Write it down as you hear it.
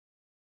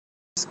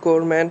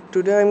Core man.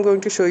 Today I'm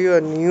going to show you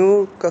a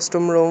new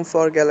custom ROM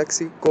for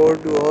Galaxy Core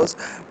Duos,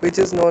 which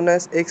is known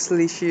as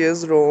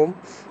X-Liciouz ROM.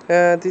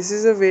 This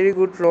is a very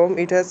good ROM.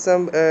 It has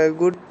some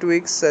good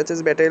tweaks such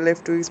as battery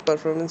life tweaks,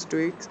 performance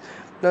tweaks.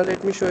 Now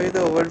let me show you the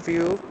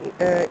overview.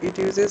 It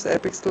uses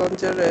Apex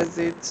Launcher as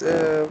its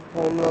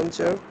home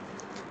launcher.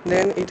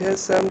 Then it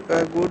has some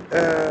good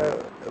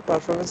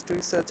performance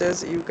tweaks such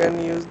as you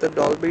can use the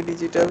Dolby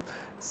Digital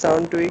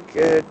sound tweak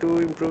to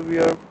improve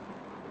your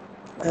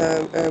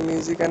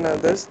music and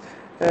others.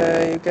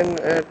 You can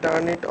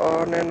turn it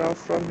on and off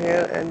from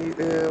here, and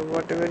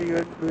whatever you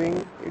are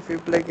doing, if you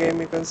play game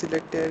you can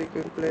select here, you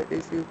can play,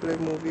 if you play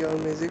movie or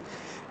music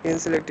you can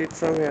select it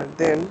from here.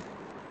 Then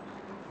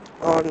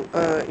on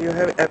you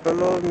have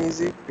Apollo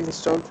Music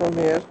installed from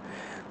here.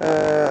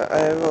 I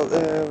have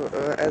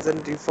as a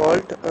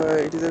default.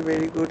 It is a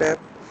very good app.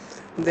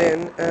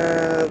 Then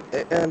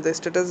the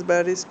status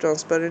bar is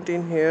transparent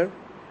in here.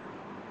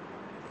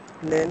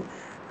 Then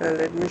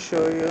let me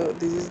show you,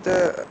 this is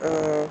the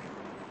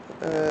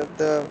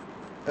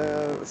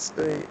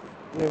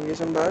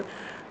navigation bar.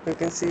 You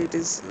can see it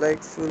is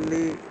like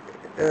fully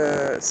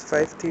 5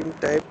 theme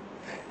type,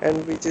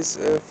 and which is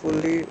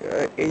fully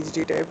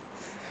HD type.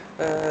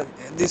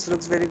 This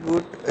looks very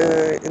good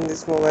in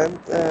this mobile.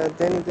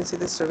 Then you can see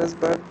the status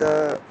bar.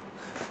 The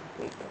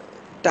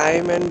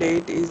time and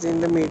date is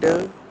in the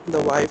middle. The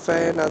Wi-Fi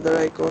and other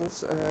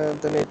icons,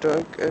 the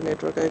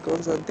network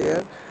icons are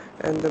there,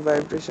 and the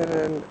vibration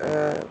and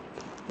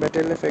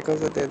battery life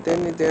icons are there.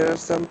 Then there are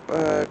some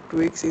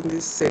tweaks in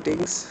these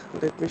settings.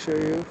 Let me show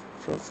you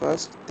from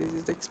first. This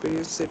is the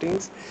Xperience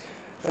Settings.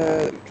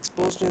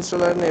 Exposed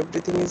installer and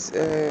everything is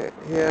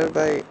here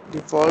by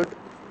default.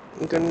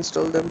 You can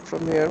install them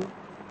from here.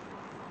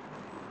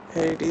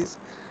 Here it is.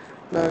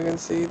 Now you can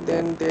see.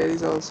 Then there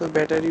is also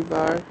battery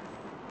bar.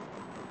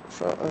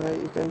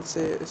 You can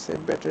say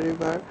battery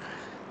bar.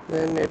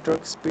 Then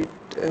network speed,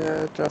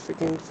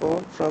 traffic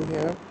info from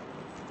here,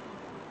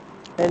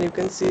 and you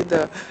can see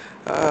the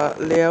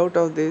layout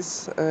of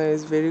this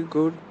is very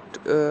good.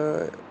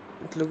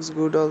 It looks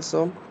good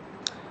also.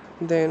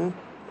 Then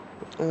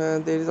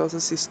there is also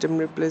system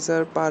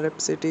replacer, power up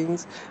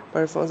settings,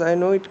 performance. I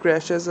know it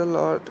crashes a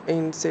lot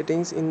in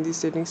settings, in these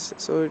settings,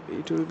 so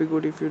it will be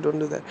good if you don't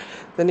do that.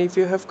 Then if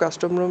you have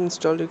custom ROM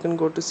installed, you can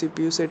go to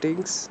CPU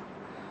settings.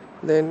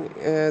 Then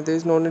there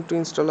is no need to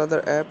install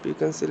other app. You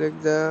can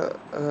select the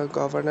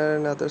governor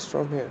and others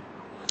from here.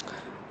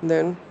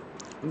 Then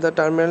the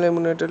terminal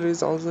emulator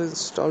is also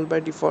installed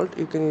by default.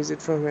 You can use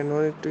it from here,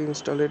 no need to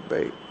install it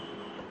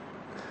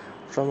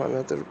from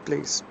another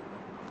place.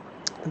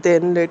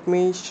 Then let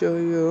me show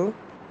you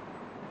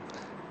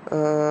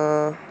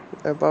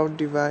about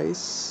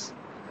device.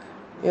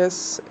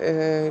 Yes,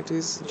 it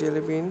is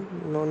Jelly Bean,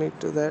 no need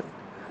to that.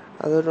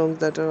 Other ROMs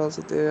that are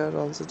also there are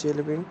also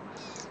Jelly Bean.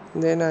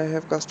 Then I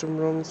have custom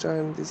ROMs,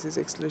 and this is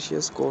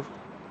X-Liciouz core.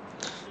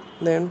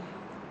 Then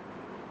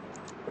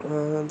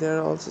there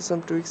are also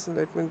some tweaks.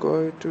 Let me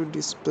go to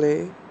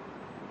display.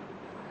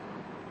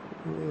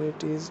 There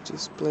it is,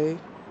 display.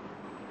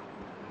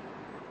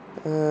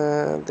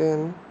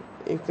 Then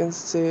you can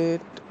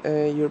set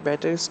your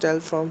battery style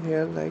from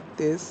here, like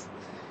this.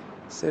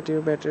 Set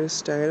your battery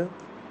style.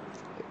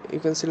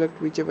 You can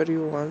select whichever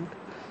you want.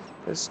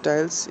 The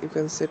styles, you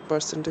can set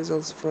percentage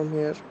also from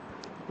here,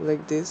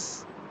 like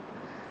this.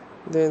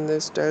 Then the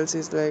styles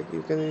is like,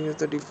 you can use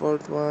the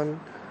default one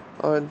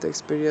or the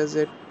Xperia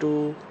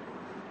Z2.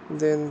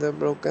 Then the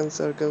broken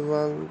circle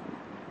one,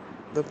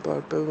 the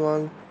purple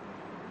one,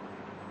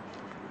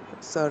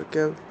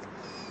 circle,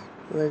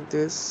 like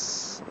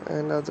this,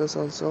 and others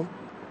also.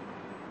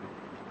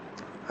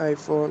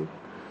 iPhone,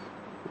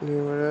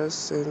 numerous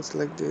sense,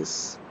 like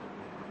this.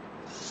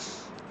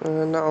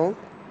 Now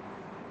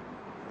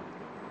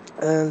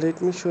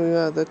let me show you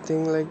other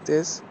thing like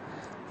this.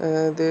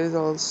 There is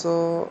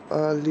also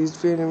list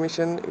view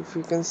animation. If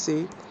you can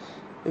see,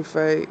 if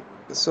I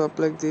swap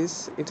like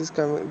this, it is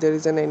coming, there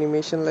is an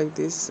animation like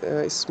this,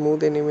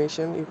 smooth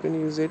animation. You can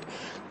use it,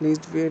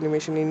 list view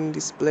animation in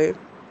display.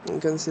 You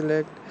can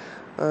select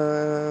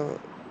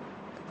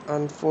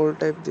unfold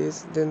type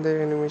this, then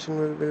the animation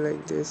will be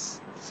like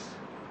this,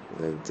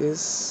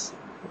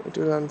 it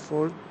will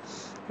unfold.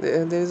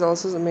 There is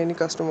also many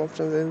custom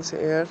options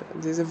here.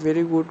 This is a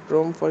very good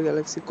ROM for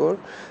Galaxy Core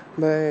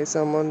by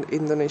someone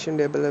Indonesian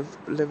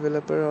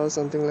developer or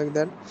something like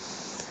that.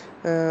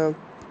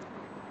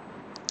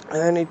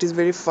 And it is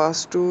very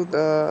fast too.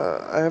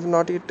 I have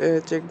not yet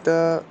checked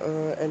the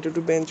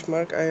Antutu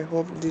benchmark. I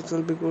hope this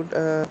will be good.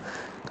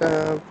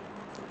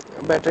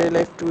 Battery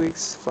life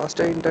 2x,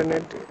 faster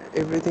internet,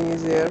 everything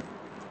is here.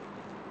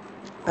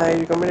 I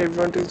recommend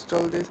everyone to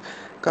install this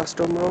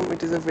custom ROM.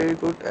 It is a very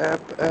good app,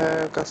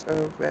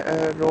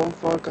 ROM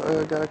for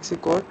Galaxy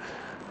Core.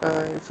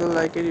 If you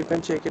like it, you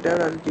can check it out.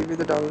 I'll give you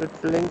the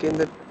download link in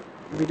the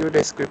video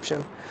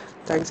description.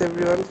 Thanks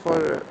everyone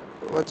for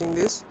watching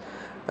this.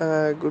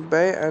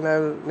 Goodbye, and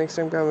I'll next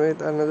time come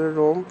with another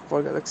ROM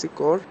for Galaxy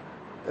Core.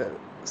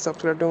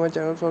 Subscribe to my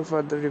channel for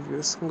further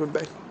reviews.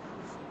 Goodbye.